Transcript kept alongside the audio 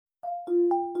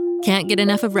Can't get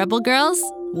enough of Rebel Girls?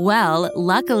 Well,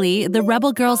 luckily, the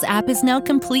Rebel Girls app is now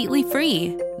completely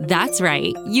free. That's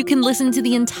right, you can listen to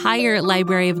the entire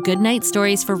library of goodnight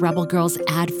stories for Rebel Girls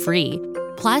ad-free.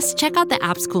 Plus, check out the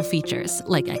app's cool features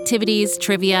like activities,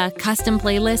 trivia, custom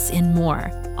playlists, and more.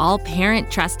 All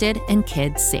parent-trusted and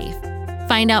kids-safe.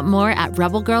 Find out more at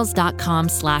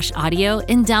rebelgirls.com/audio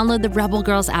and download the Rebel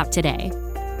Girls app today.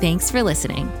 Thanks for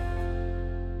listening.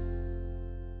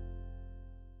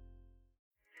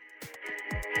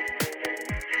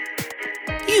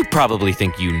 You probably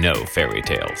think you know fairy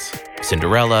tales.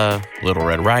 Cinderella, Little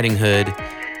Red Riding Hood.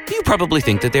 You probably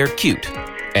think that they're cute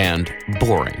and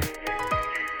boring.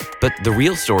 But the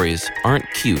real stories aren't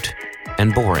cute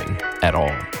and boring at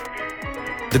all.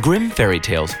 The Grimm fairy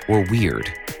tales were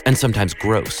weird and sometimes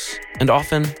gross and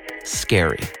often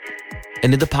scary.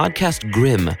 And in the podcast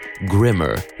Grimm,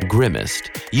 Grimmer,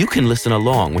 Grimmest, you can listen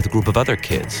along with a group of other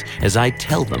kids as I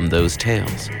tell them those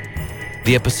tales.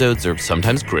 The episodes are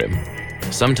sometimes grim,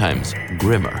 sometimes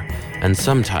grimmer, and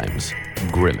sometimes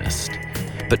grimmest.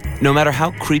 But no matter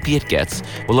how creepy it gets,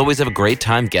 we'll always have a great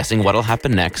time guessing what'll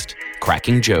happen next,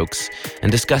 cracking jokes,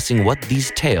 and discussing what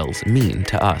these tales mean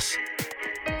to us.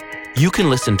 You can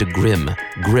listen to Grimm,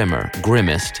 Grimmer,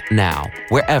 Grimmest now,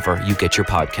 wherever you get your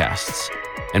podcasts.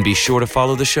 And be sure to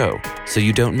follow the show so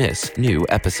you don't miss new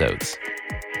episodes.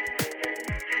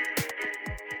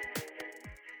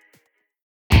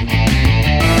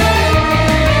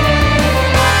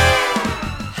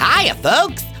 Hiya,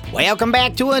 folks! Welcome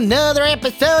back to another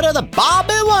episode of the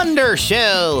Bobby Wonder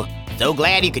Show. So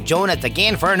glad you could join us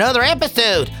again for another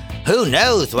episode. Who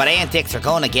knows what antics are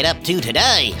going to get up to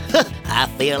today? I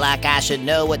feel like I should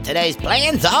know what today's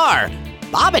plans are.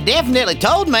 Bobby definitely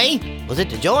told me. Was it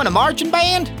to join a marching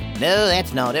band? No,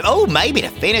 that's not it. Oh, maybe to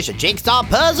finish a jigsaw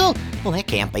puzzle? Well, that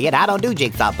can't be it. I don't do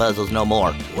jigsaw puzzles no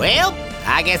more. Well,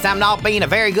 I guess I'm not being a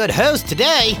very good host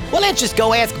today. Well, let's just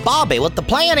go ask Bobby what the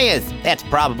plan is. That's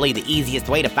probably the easiest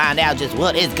way to find out just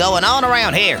what is going on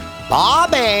around here.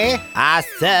 Bobby, I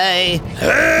say.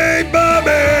 Hey,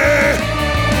 Bobby!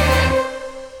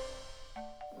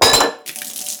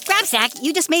 Grabstack,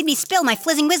 you just made me spill my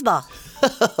flizzing whizball.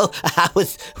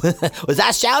 Was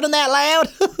I shouting that loud?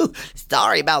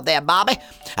 Sorry about that, Bobby.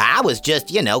 I was just,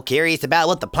 curious about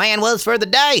what the plan was for the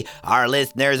day. Our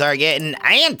listeners are getting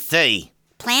antsy.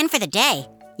 Plan for the day?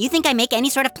 You think I make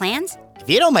any sort of plans? If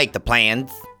you don't make the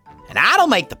plans, and I don't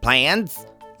make the plans,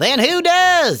 then who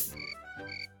does?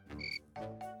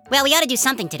 Well, we ought to do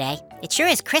something today. It sure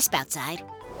is crisp outside.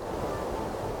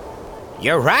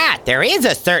 You're right, there is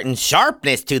a certain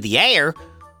sharpness to the air.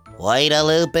 Wait a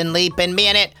loopin' leapin'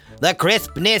 minute. The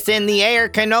crispness in the air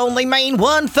can only mean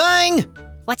one thing.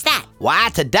 What's that? Why,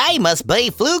 today must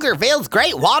be Pflugerville's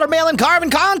Great Watermelon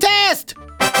Carving Contest.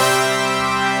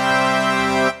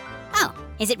 Oh,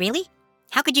 is it really?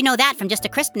 How could you know that from just a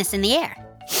crispness in the air?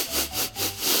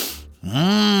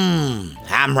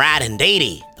 I'm right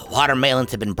indeedy. The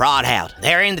watermelons have been brought out.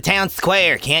 They're in the town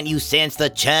square. Can't you sense the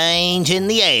change in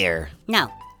the air?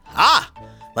 No. Ah,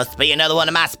 must be another one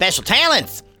of my special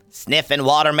talents. Sniffing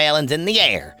watermelons in the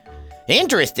air.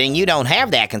 Interesting you don't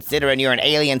have that considering you're an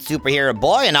alien superhero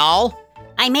boy and all.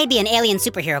 I may be an alien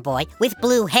superhero boy with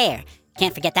blue hair.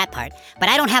 Can't forget that part. But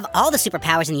I don't have all the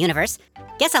superpowers in the universe.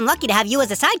 Guess I'm lucky to have you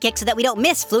as a sidekick so that we don't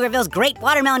miss Pflugerville's Great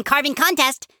Watermelon Carving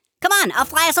Contest. Come on, I'll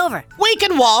fly us over. We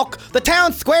can walk. The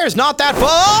town square's not that far.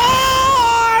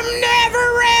 Oh, I'm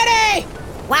never ready.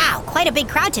 Wow, quite a big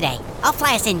crowd today. I'll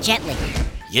fly us in gently.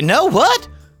 You know what?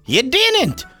 You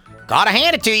didn't. Gotta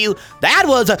hand it to you. That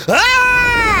was a...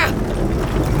 Ah!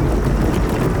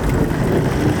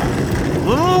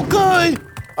 Okay,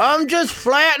 I'm just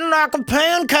flattened like a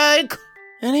pancake.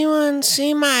 Anyone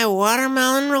see my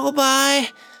watermelon roll by?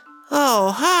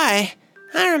 Oh, hi.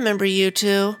 I remember you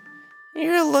two.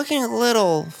 You're looking a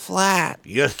little flat.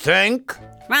 You think?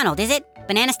 Ronald, is it?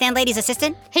 Banana stand lady's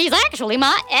assistant? He's actually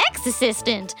my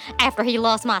ex-assistant. After he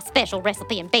lost my special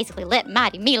recipe and basically let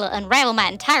Mighty Mila unravel my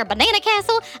entire banana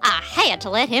castle, I had to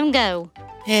let him go.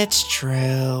 It's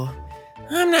true.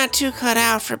 I'm not too cut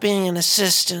out for being an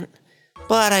assistant,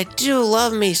 but I do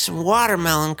love me some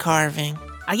watermelon carving.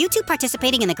 Are you two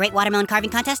participating in the Great Watermelon Carving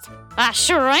Contest? I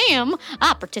sure am.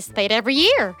 I participate every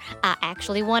year. I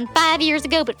actually won 5 years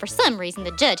ago, but for some reason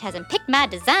the judge hasn't picked my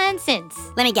design since.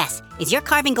 Let me guess. Is your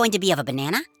carving going to be of a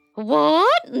banana?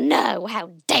 What? No,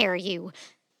 how dare you?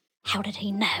 How did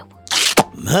he know?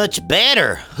 Much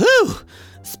better. Whew.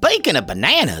 Speaking of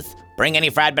bananas, bring any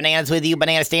fried bananas with you,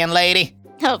 banana stand lady?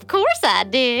 Of course I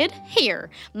did.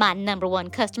 Here, my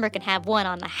 #1 customer can have one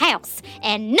on the house,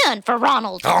 and none for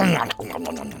Ronald. I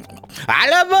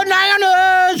love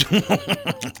bananas!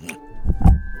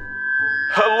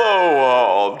 Hello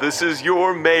all, this is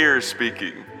your mayor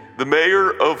speaking, the mayor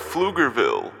of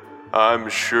Pflugerville. I'm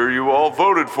sure you all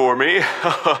voted for me.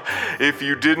 If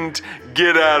you didn't,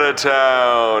 get out of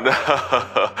town.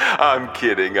 I'm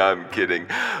kidding.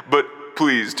 But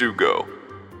please do go.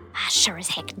 I sure as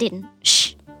heck didn't.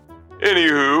 Shh.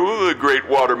 Anywho, the Great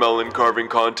Watermelon Carving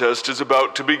Contest is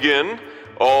about to begin.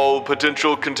 All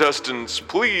potential contestants,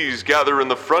 please gather in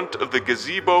the front of the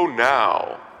gazebo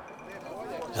now.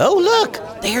 Oh,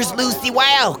 look, there's Lucy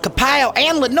Wow, Kapow,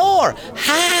 and Lenore.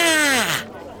 Hi!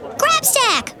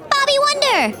 Grabstack! Bobby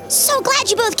Wonder! So glad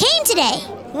you both came today.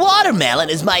 Watermelon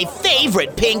is my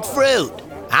favorite pink fruit.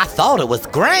 I thought it was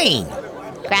green.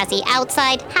 Grassy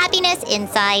outside, happiness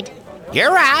inside.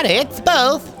 You're right, it's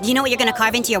both. Do you know what you're gonna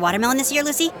carve into your watermelon this year,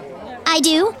 Lucy? I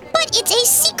do, but it's a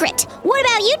secret. What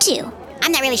about you two?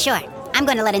 I'm not really sure. I'm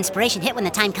going to let inspiration hit when the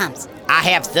time comes. I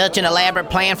have such an elaborate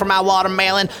plan for my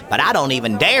watermelon, but I don't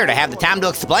even dare to have the time to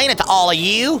explain it to all of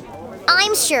you.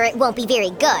 I'm sure it won't be very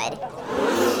good.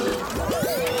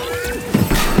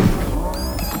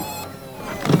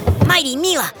 Mighty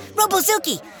Mila!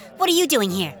 Robozuki! What are you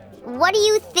doing here? What do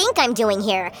you think I'm doing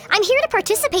here? I'm here to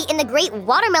participate in the Great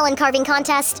Watermelon Carving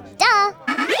Contest. Duh!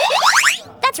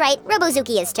 That's right,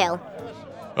 Robozuki is too.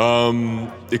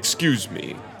 Excuse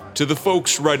me. To the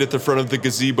folks right at the front of the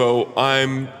gazebo,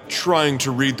 I'm trying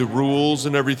to read the rules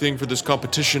and everything for this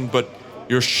competition, but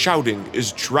your shouting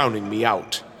is drowning me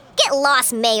out. Get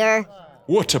lost, Mayor.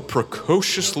 What a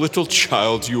precocious little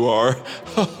child you are.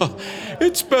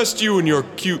 It's best you and your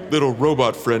cute little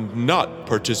robot friend not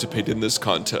participate in this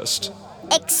contest.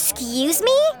 Excuse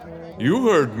me? You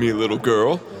heard me, little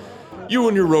girl. You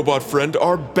and your robot friend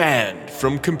are banned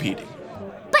from competing.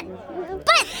 But...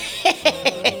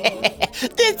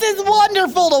 This is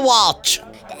wonderful to watch.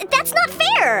 That's not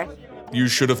fair. You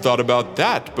should have thought about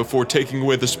that before taking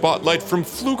away the spotlight from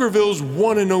Pflugerville's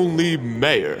one and only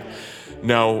mayor.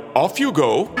 Now, off you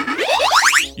go.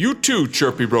 You too,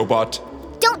 chirpy robot.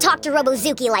 Don't talk to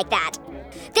Robozuki like that.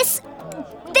 This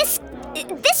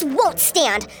won't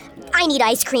stand. I need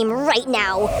ice cream right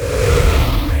now.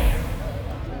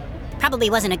 Probably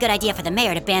wasn't a good idea for the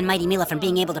mayor to ban Mighty Mila from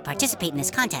being able to participate in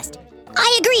this contest.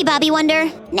 I agree, Bobby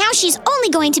Wonder. Now she's only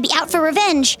going to be out for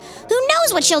revenge. Who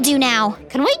knows what she'll do now?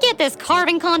 Can we get this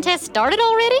carving contest started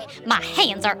already? My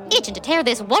hands are itching to tear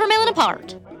this watermelon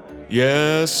apart.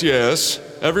 Yes.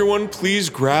 Everyone, please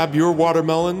grab your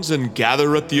watermelons and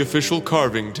gather at the official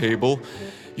carving table.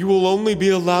 You will only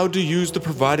be allowed to use the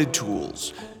provided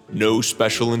tools. No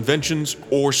special inventions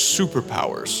or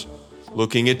superpowers.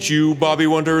 Looking at you, Bobby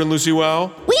Wonder and Lucy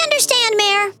Wow. We understand,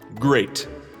 Mayor. Great.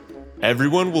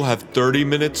 Everyone will have 30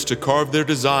 minutes to carve their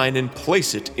design and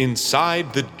place it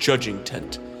inside the judging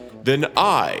tent. Then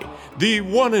I, the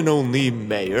one and only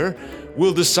mayor,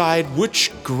 will decide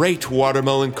which great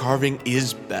watermelon carving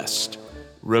is best.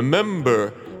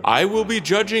 Remember, I will be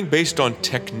judging based on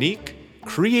technique,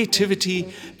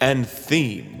 creativity, and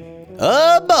theme.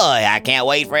 Oh boy, I can't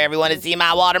wait for everyone to see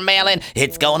my watermelon.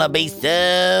 It's gonna be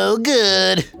so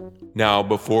good. Now,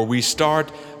 before we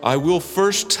start, I will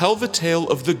first tell the tale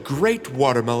of the great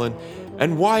watermelon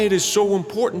and why it is so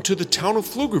important to the town of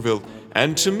Pflugerville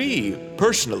and to me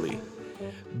personally.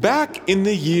 Back in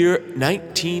the year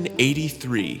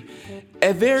 1983,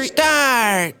 a very...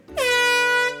 Start!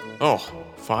 Oh,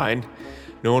 fine.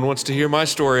 No one wants to hear my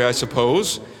story, I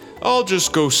suppose. I'll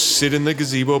just go sit in the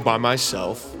gazebo by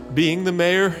myself. Being the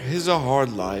mayor is a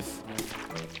hard life.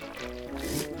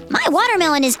 My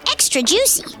watermelon is extra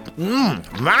juicy.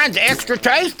 Mine's extra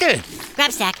tasty.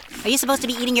 Grabstack, are you supposed to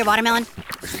be eating your watermelon?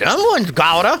 Someone's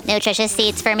gotta. Nutritious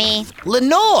seeds for me.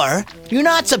 Lenore, you're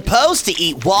not supposed to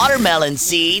eat watermelon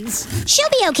seeds. She'll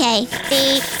be okay.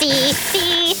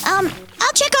 See.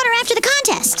 I'll check on her after the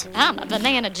contest. I'm a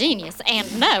banana genius,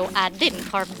 and no, I didn't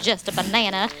carve just a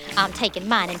banana. I'm taking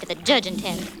mine into the judging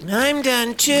tent. I'm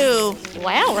done too.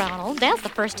 Wow, Ronald, that's the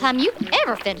first time you've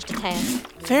ever finished a task.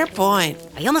 Fair point.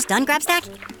 Are you almost done, Grabstack?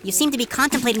 You seem to be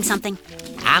contemplating something.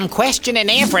 I'm questioning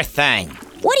everything.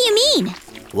 What do you mean?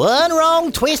 One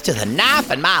wrong twist of the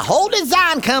knife and my whole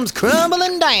design comes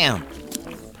crumbling down.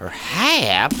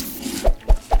 Perhaps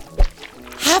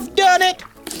I've done it.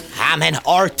 I'm an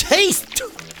artiste.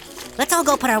 Let's all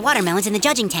go put our watermelons in the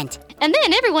judging tent. And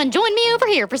then everyone join me over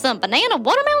here for some banana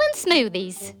watermelon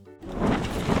smoothies.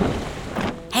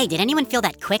 Hey, did anyone feel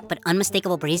that quick but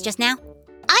unmistakable breeze just now?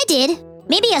 I did.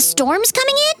 Maybe a storm's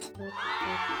coming in?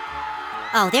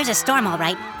 Oh, there's a storm, all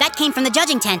right. That came from the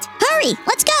judging tent. Hurry,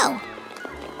 let's go.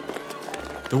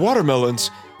 The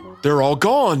watermelons, they're all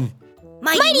gone.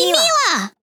 Mighty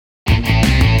Mila!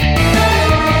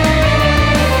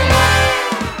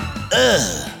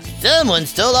 Someone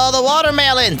stole all the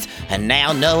watermelons, and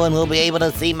now no one will be able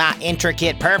to see my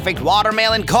intricate, perfect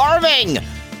watermelon carving.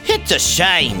 It's a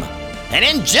shame. An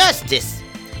injustice.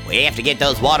 We have to get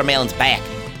those watermelons back.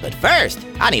 But first,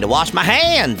 I need to wash my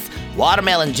hands.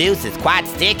 Watermelon juice is quite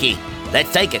sticky.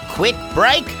 Let's take a quick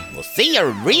break. We'll see you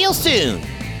real soon.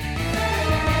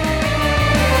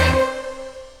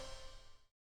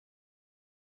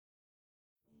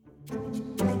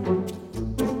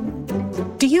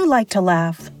 Do you like to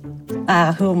laugh?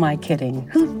 Who am I kidding?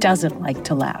 Who doesn't like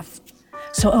to laugh?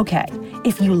 So, okay,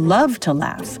 if you love to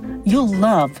laugh, you'll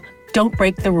love Don't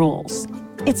Break the Rules.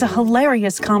 It's a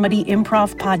hilarious comedy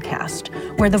improv podcast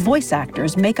where the voice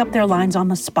actors make up their lines on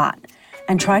the spot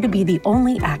and try to be the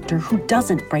only actor who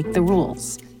doesn't break the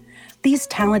rules. These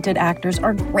talented actors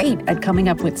are great at coming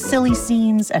up with silly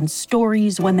scenes and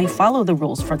stories when they follow the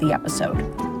rules for the episode.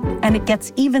 And it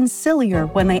gets even sillier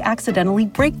when they accidentally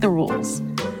break the rules.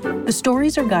 The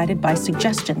stories are guided by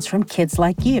suggestions from kids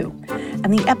like you,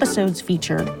 and the episodes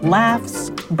feature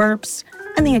laughs, burps,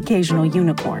 and the occasional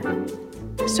unicorn.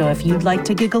 So if you'd like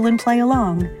to giggle and play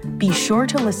along, be sure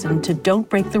to listen to Don't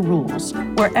Break the Rules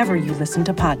wherever you listen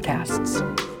to podcasts.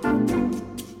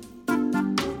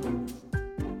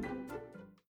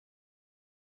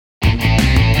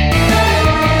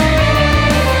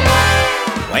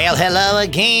 Well, hello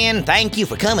again. Thank you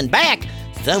for coming back.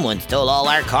 Someone stole all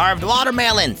our carved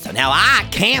watermelons, so now I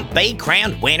can't be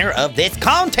crowned winner of this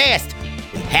contest.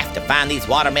 We have to find these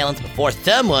watermelons before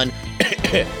someone,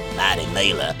 Mighty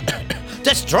Mila,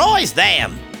 destroys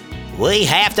them. We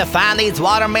have to find these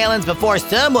watermelons before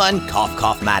someone, cough,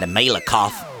 cough, Mighty Mila,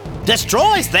 cough,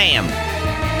 destroys them.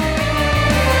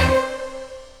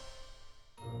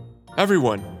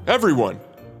 Everyone,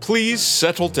 please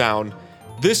settle down.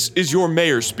 This is your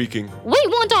mayor speaking. We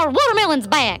want our watermelons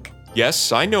back.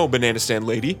 Yes, I know, Banana Stand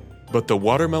Lady, but the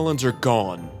watermelons are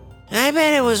gone. I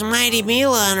bet it was Mighty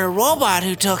Mila and her robot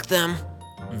who took them.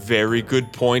 Very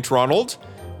good point, Ronald.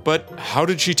 But how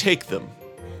did she take them?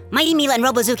 Mighty Mila and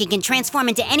Robozuki can transform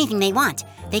into anything they want.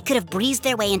 They could have breezed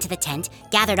their way into the tent,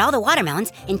 gathered all the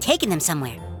watermelons, and taken them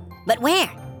somewhere. But where?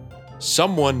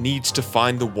 Someone needs to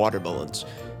find the watermelons.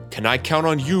 Can I count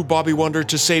on you, Bobby Wonder,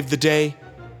 to save the day?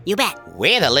 You bet.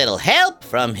 With a little help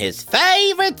from his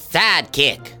favorite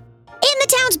sidekick. And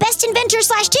the town's best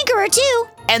inventor/tinkerer, too.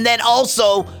 And then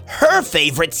also her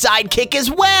favorite sidekick as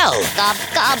well.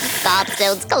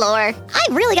 Gobstones galore. I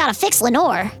really gotta fix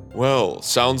Lenore. Well,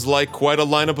 sounds like quite a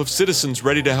lineup of citizens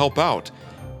ready to help out.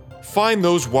 Find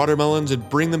those watermelons and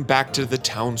bring them back to the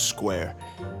town square.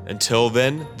 Until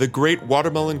then, the Great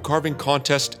Watermelon Carving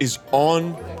Contest is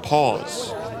on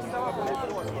pause.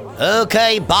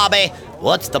 Okay, Bobby,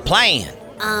 what's the plan?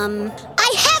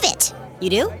 I have it. You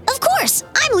do? Of course.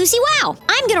 I'm Lucy Wow.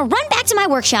 I'm gonna run back to my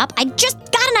workshop. I just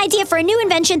got an idea for a new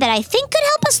invention that I think could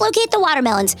help us locate the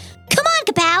watermelons. Come on,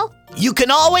 Kapow. You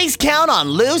can always count on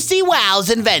Lucy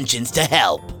Wow's inventions to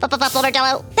help.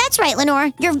 That's right,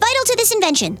 Lenore. You're vital to this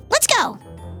invention. Let's go.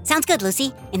 Sounds good,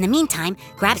 Lucy. In the meantime,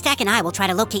 Grabstack and I will try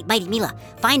to locate Mighty Mila.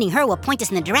 Finding her will point us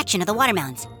in the direction of the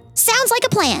watermelons. Sounds like a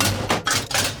plan.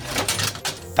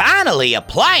 Finally, a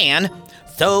plan?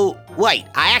 So, wait,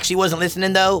 I actually wasn't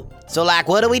listening though. So,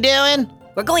 what are we doing?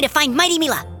 We're going to find Mighty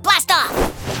Mila. Blast off!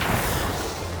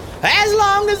 As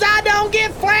long as I don't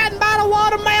get flattened by the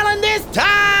watermelon this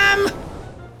time!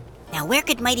 Now, where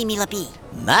could Mighty Mila be?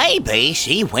 Maybe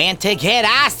she went to get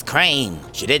ice cream.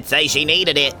 She did say she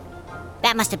needed it.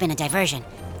 That must have been a diversion.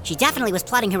 She definitely was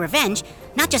plotting her revenge,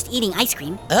 not just eating ice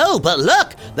cream. Oh, but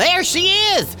look, there she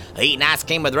is! Eating ice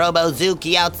cream with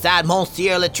Robozuki outside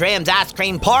Monsieur Latreme's ice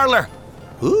cream parlor.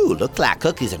 Ooh, looks like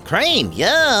cookies and cream.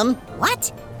 Yum!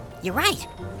 What? You're right.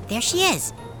 There she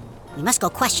is. We must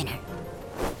go question her.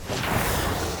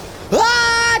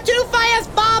 Ah! Too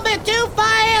fast, Bobby! Too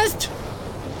fast!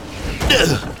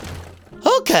 Ugh.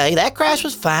 Okay, that crash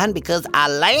was fine because I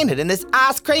landed in this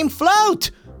ice cream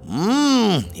float.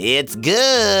 It's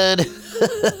good.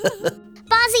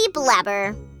 Bozzy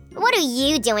Blabber, what are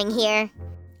you doing here?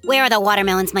 Where are the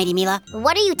watermelons, Mighty Mila?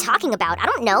 What are you talking about? I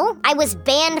don't know. I was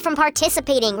banned from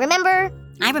participating, remember?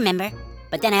 I remember.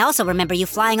 But then I also remember you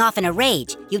flying off in a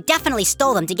rage. You definitely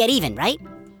stole them to get even, right?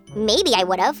 Maybe I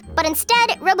would've, but instead,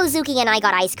 Robozuki and I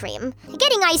got ice cream.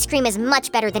 Getting ice cream is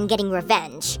much better than getting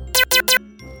revenge.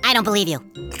 I don't believe you.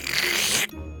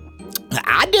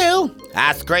 I do.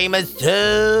 Ice cream is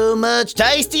so much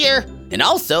tastier. And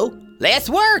also, less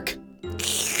work.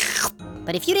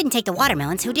 But if you didn't take the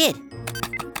watermelons, who did?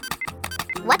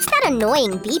 What's that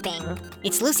annoying beeping?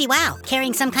 It's Lucy Wow,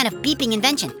 carrying some kind of beeping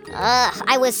invention.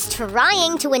 I was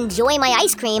trying to enjoy my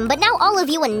ice cream, but now all of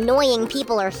you annoying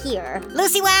people are here.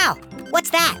 Lucy Wow! What's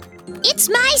that? It's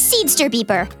my seedster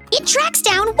beeper. It tracks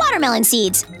down watermelon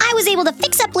seeds. I was able to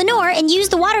fix up Lenore and use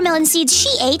the watermelon seeds she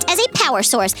ate as a power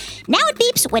source. Now it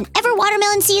beeps whenever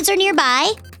watermelon seeds are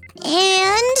nearby.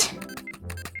 And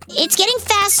it's getting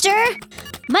faster.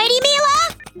 Mighty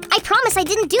Mila! I promise I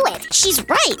didn't do it. She's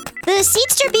right. The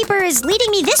seedster beeper is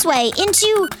leading me this way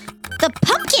into the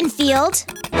pumpkin field.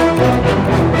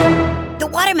 The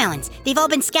watermelons. They've all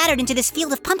been scattered into this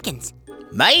field of pumpkins.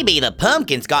 Maybe the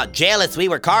pumpkins got jealous we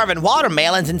were carving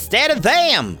watermelons instead of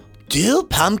them. Do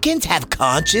pumpkins have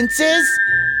consciences?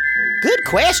 Good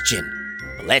question.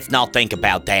 But let's not think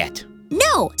about that.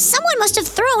 No, someone must have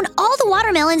thrown all the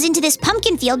watermelons into this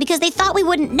pumpkin field because they thought we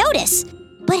wouldn't notice.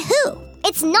 But who?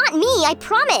 It's not me, I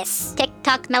promise.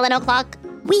 Tick-tock, melon o'clock.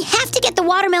 We have to get the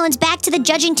watermelons back to the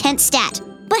judging tent stat.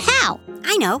 But how?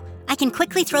 I know. I can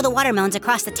quickly throw the watermelons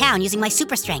across the town using my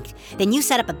super strength. Then you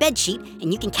set up a bed sheet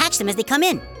and you can catch them as they come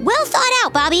in. Well thought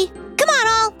out, Bobby. Come on,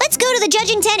 all. Let's go to the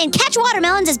judging tent and catch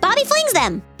watermelons as Bobby flings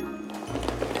them.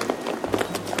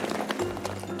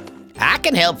 I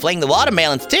can help fling the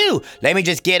watermelons too. Let me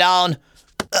just get on.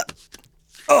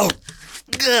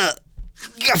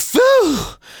 Phew.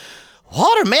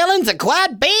 Watermelons are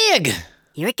quite big.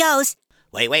 Here it goes.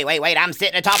 Wait. I'm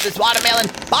sitting atop this watermelon.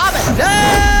 Bobby,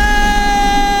 no!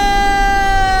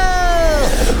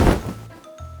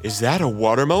 Is that a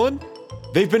watermelon?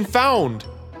 They've been found.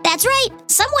 That's right.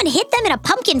 Someone hid them in a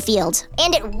pumpkin field.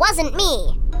 And it wasn't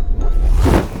me.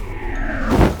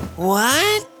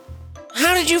 What?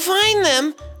 How did you find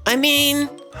them? I mean...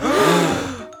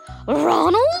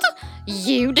 Ronald?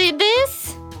 You did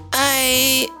this?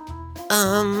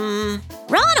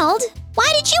 Ronald,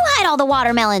 why did you hide all the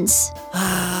watermelons?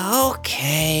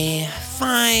 Okay,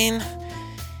 fine.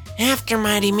 After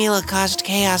Mighty Mila caused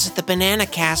chaos at the Banana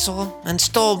Castle and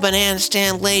stole Banana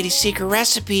Stand Lady's secret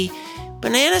recipe,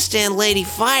 Banana Stand Lady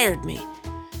fired me.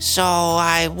 So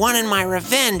I wanted my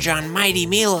revenge on Mighty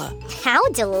Mila. How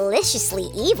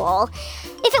deliciously evil.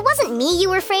 If it wasn't me you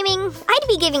were framing, I'd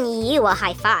be giving you a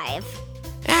high five.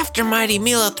 After Mighty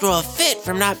Mila threw a fit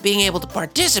from not being able to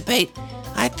participate,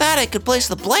 I thought I could place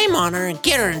the blame on her and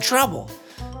get her in trouble.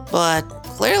 But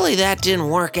clearly that didn't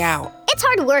work out. It's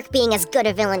hard work being as good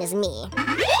a villain as me.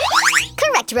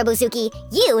 Correct, Robozuki.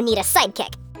 You need a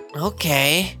sidekick.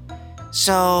 Okay.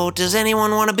 So, does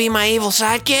anyone want to be my evil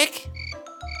sidekick?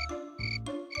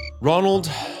 Ronald,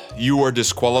 you are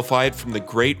disqualified from the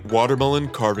Great Watermelon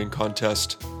Carving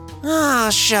Contest. Ah,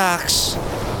 shucks.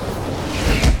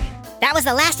 That was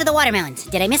the last of the watermelons.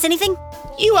 Did I miss anything?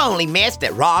 You only missed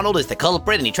that Ronald is the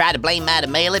culprit and he tried to blame Mighty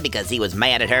Mila because he was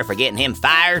mad at her for getting him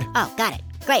fired. Oh, got it.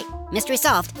 Great. Mystery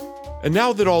solved. And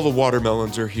now that all the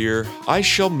watermelons are here, I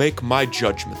shall make my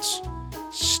judgments.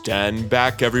 Stand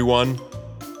back, everyone.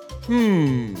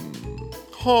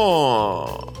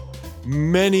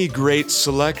 Many great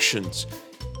selections,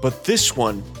 but this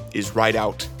one is right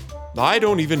out. I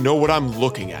don't even know what I'm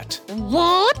looking at.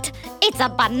 What? It's a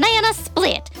banana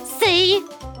split. See?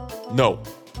 No,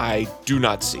 I do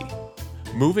not see.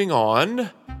 Moving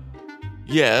on.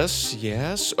 Yes,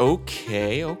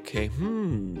 okay.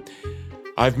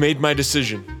 I've made my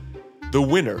decision. The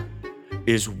winner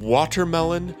is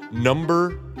watermelon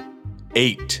number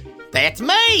 8. That's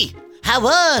me! I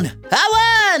won!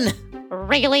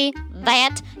 Really?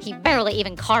 That? He barely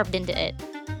even carved into it.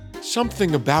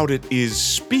 Something about it is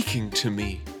speaking to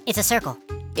me. It's a circle.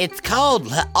 It's called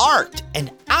l'art,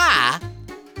 and I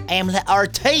am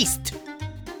l'artiste.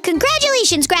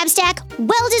 Congratulations, Grabstack.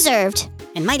 Well deserved.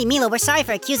 And Mighty Mila, we're sorry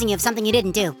for accusing you of something you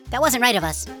didn't do. That wasn't right of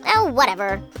us. Oh,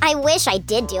 whatever. I wish I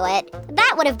did do it.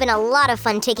 That would have been a lot of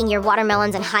fun taking your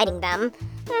watermelons and hiding them.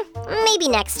 Maybe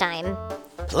next time.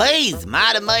 Please,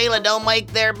 Mighty Mila, don't make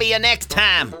there be a next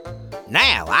time.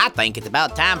 Now, I think it's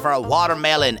about time for a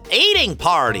watermelon eating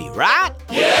party, right?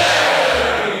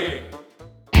 Yay!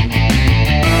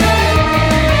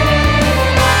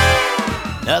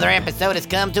 Another episode has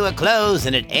come to a close,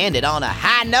 and it ended on a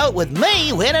high note with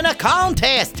me winning a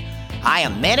contest. I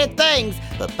am many things,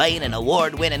 but being an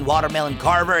award-winning watermelon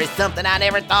carver is something I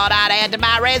never thought I'd add to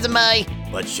my resume.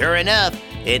 But sure enough,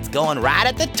 it's going right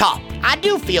at the top. I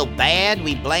do feel bad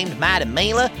we blamed Mighty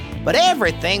Mila, but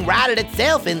everything righted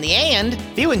itself in the end.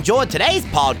 If you enjoyed today's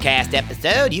podcast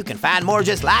episode, you can find more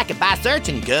just like it by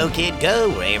searching Go Kid Go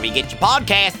wherever you get your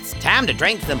podcasts. Time to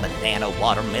drink some banana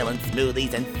watermelon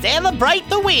smoothies and celebrate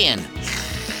the win.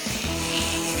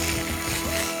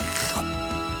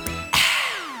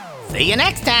 See you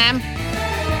next time.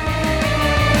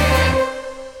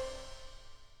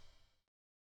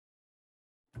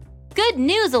 Good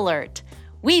news alert!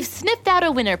 We've sniffed out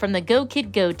a winner from the Go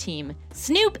Kid Go team,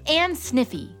 Snoop and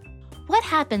Sniffy. What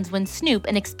happens when Snoop,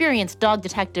 an experienced dog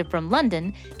detective from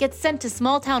London, gets sent to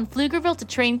small-town Pflugerville to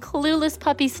train clueless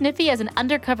puppy Sniffy as an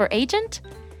undercover agent?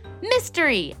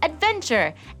 Mystery,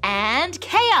 adventure, and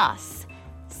chaos!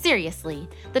 Seriously,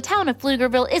 the town of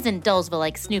Pflugerville isn't Dullsville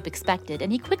like Snoop expected, and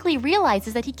he quickly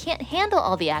realizes that he can't handle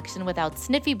all the action without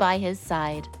Sniffy by his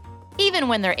side. Even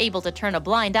when they're able to turn a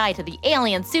blind eye to the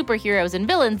alien superheroes and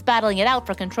villains battling it out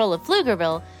for control of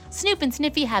Pflugerville, Snoop and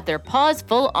Sniffy have their paws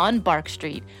full on Bark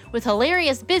Street, with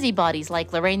hilarious busybodies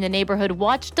like Lorraine the neighborhood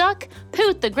watchduck,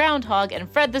 Poot the groundhog, and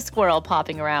Fred the squirrel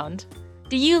popping around.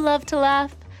 Do you love to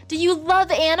laugh? Do you love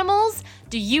animals?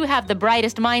 Do you have the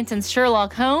brightest mind since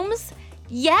Sherlock Holmes?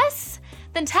 Yes?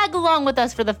 Then tag along with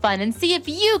us for the fun and see if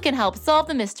you can help solve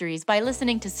the mysteries by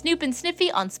listening to Snoop and Sniffy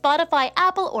on Spotify,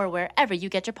 Apple, or wherever you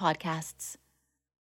get your podcasts.